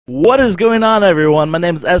What is going on, everyone? My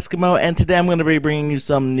name is Eskimo, and today I'm going to be bringing you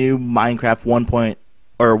some new Minecraft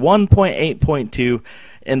 1.8.2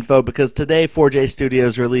 info, because today 4J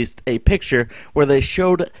Studios released a picture where they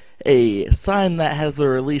showed a sign that has the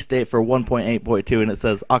release date for 1.8.2, and it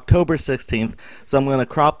says October 16th. So I'm going to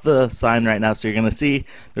crop the sign right now, so you're going to see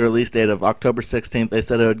the release date of October 16th. They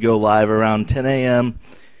said it would go live around 10 a.m.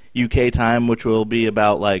 UK time, which will be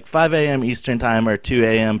about like 5 a.m. Eastern time or 2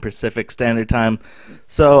 a.m. Pacific Standard Time.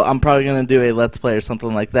 So I'm probably going to do a Let's Play or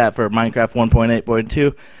something like that for Minecraft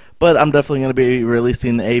 1.8.2, but I'm definitely going to be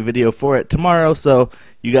releasing a video for it tomorrow, so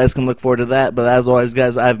you guys can look forward to that. But as always,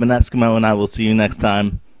 guys, I've been Eskimo, and I will see you next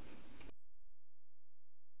time.